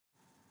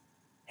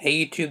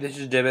Hey YouTube, this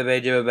is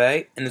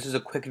jbaybayjbaybay, and this is a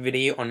quick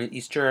video on an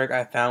Easter egg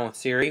I found with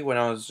Siri when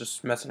I was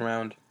just messing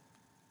around.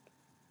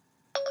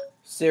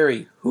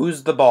 Siri,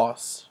 who's the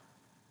boss?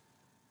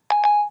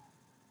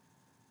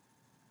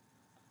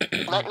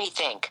 Let me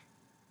think.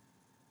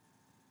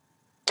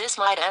 This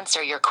might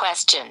answer your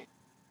question.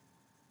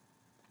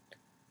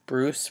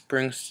 Bruce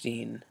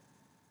Springsteen.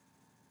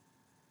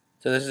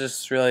 So this is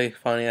just really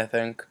funny, I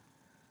think,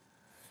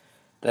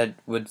 that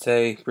would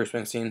say Bruce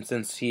Springsteen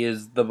since he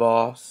is the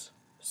boss.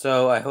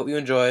 So I hope you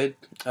enjoyed.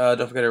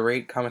 Don't forget to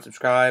rate, comment,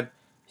 subscribe.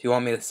 If you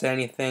want me to say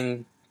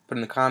anything, put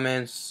in the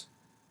comments.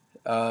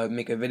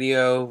 Make a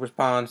video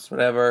response,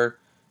 whatever.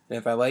 And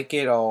if I like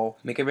it, I'll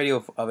make a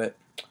video of it.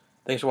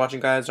 Thanks for watching,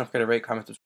 guys. Don't forget to rate, comment, subscribe.